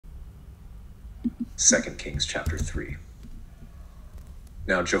2 Kings chapter 3.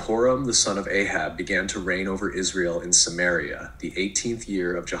 Now Jehoram the son of Ahab began to reign over Israel in Samaria the 18th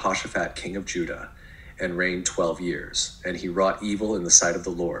year of Jehoshaphat king of Judah, and reigned 12 years. And he wrought evil in the sight of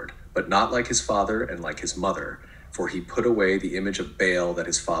the Lord, but not like his father and like his mother, for he put away the image of Baal that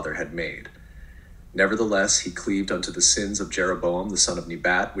his father had made. Nevertheless, he cleaved unto the sins of Jeroboam the son of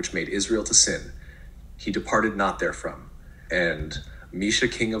Nebat, which made Israel to sin. He departed not therefrom. And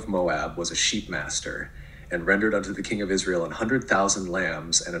Mesha king of Moab was a sheep master, and rendered unto the king of Israel 100,000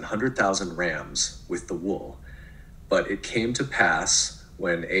 lambs and 100,000 rams with the wool. But it came to pass,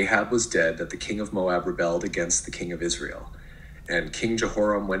 when Ahab was dead, that the king of Moab rebelled against the king of Israel. And King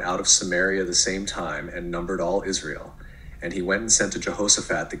Jehoram went out of Samaria the same time, and numbered all Israel. And he went and sent to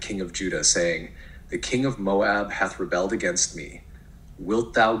Jehoshaphat the king of Judah, saying, The king of Moab hath rebelled against me.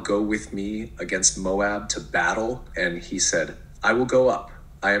 Wilt thou go with me against Moab to battle? And he said, I will go up.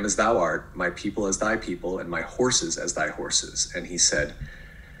 I am as thou art, my people as thy people, and my horses as thy horses. And he said,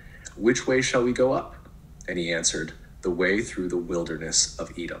 Which way shall we go up? And he answered, The way through the wilderness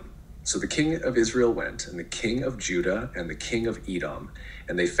of Edom. So the king of Israel went, and the king of Judah, and the king of Edom,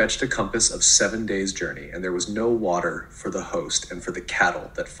 and they fetched a compass of 7 days' journey, and there was no water for the host and for the cattle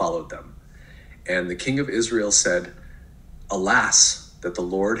that followed them. And the king of Israel said, Alas, that the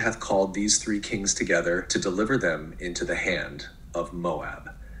Lord hath called these 3 kings together to deliver them into the hand of Moab.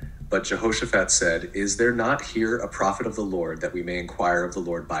 But Jehoshaphat said, Is there not here a prophet of the Lord, that we may inquire of the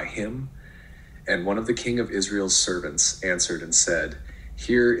Lord by him? And one of the king of Israel's servants answered and said,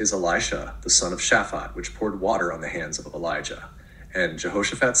 Here is Elisha, the son of Shaphat, which poured water on the hands of Elijah. And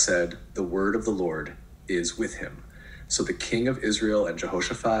Jehoshaphat said, The word of the Lord is with him. So the king of Israel and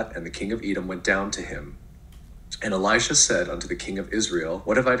Jehoshaphat and the king of Edom went down to him. And Elisha said unto the king of Israel,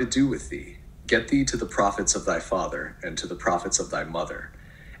 What have I to do with thee? Get thee to the prophets of thy father, and to the prophets of thy mother.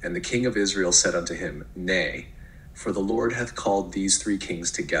 And the king of Israel said unto him, Nay, for the Lord hath called these 3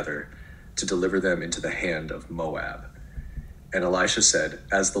 kings together, to deliver them into the hand of Moab. And Elisha said,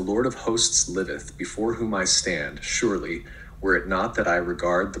 As the Lord of hosts liveth, before whom I stand, surely, were it not that I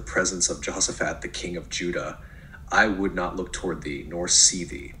regard the presence of Jehoshaphat the king of Judah, I would not look toward thee, nor see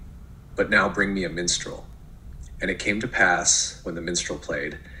thee. But now bring me a minstrel. And it came to pass, when the minstrel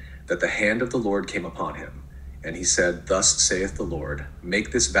played, that the hand of the Lord came upon him. And he said, Thus saith the Lord,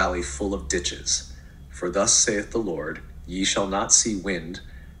 Make this valley full of ditches. For thus saith the Lord, Ye shall not see wind,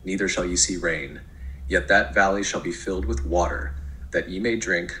 neither shall ye see rain. Yet that valley shall be filled with water, that ye may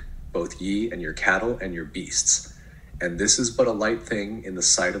drink, both ye and your cattle and your beasts. And this is but a light thing in the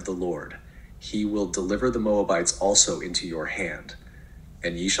sight of the Lord. He will deliver the Moabites also into your hand.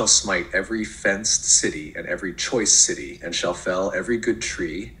 And ye shall smite every fenced city and every choice city, and shall fell every good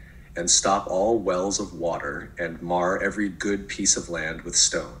tree, and stop all wells of water, and mar every good piece of land with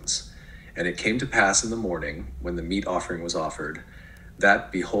stones. And it came to pass in the morning, when the meat offering was offered,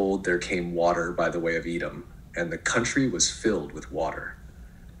 that, behold, there came water by the way of Edom, and the country was filled with water.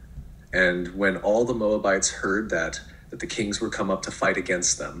 And when all the Moabites heard that the kings were come up to fight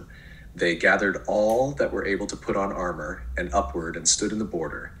against them, they gathered all that were able to put on armor, and upward, and stood in the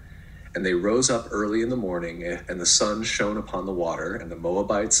border. And they rose up early in the morning, and the sun shone upon the water, and the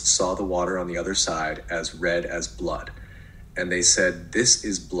Moabites saw the water on the other side as red as blood. And they said, This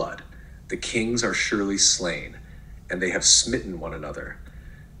is blood. The kings are surely slain, and they have smitten one another.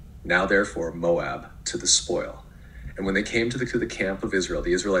 Now therefore Moab to the spoil. And when they came to the camp of Israel,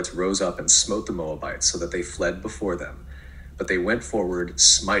 the Israelites rose up and smote the Moabites, so that they fled before them. But they went forward,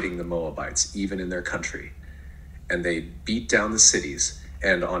 smiting the Moabites, even in their country. And they beat down the cities,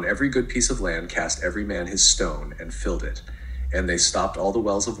 and on every good piece of land cast every man his stone, and filled it. And they stopped all the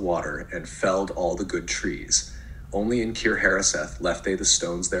wells of water, and felled all the good trees. Only in Kir-Hareseth left they the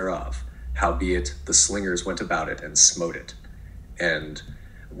stones thereof. Howbeit the slingers went about it, and smote it. And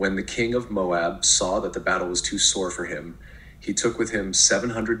when the king of Moab saw that the battle was too sore for him, he took with him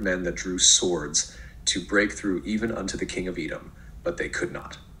 700 men that drew swords, to break through even unto the king of Edom, but they could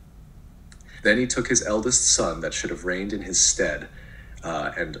not. Then he took his eldest son that should have reigned in his stead,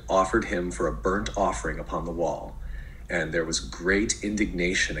 and offered him for a burnt offering upon the wall. And there was great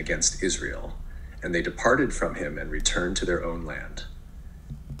indignation against Israel, and they departed from him and returned to their own land.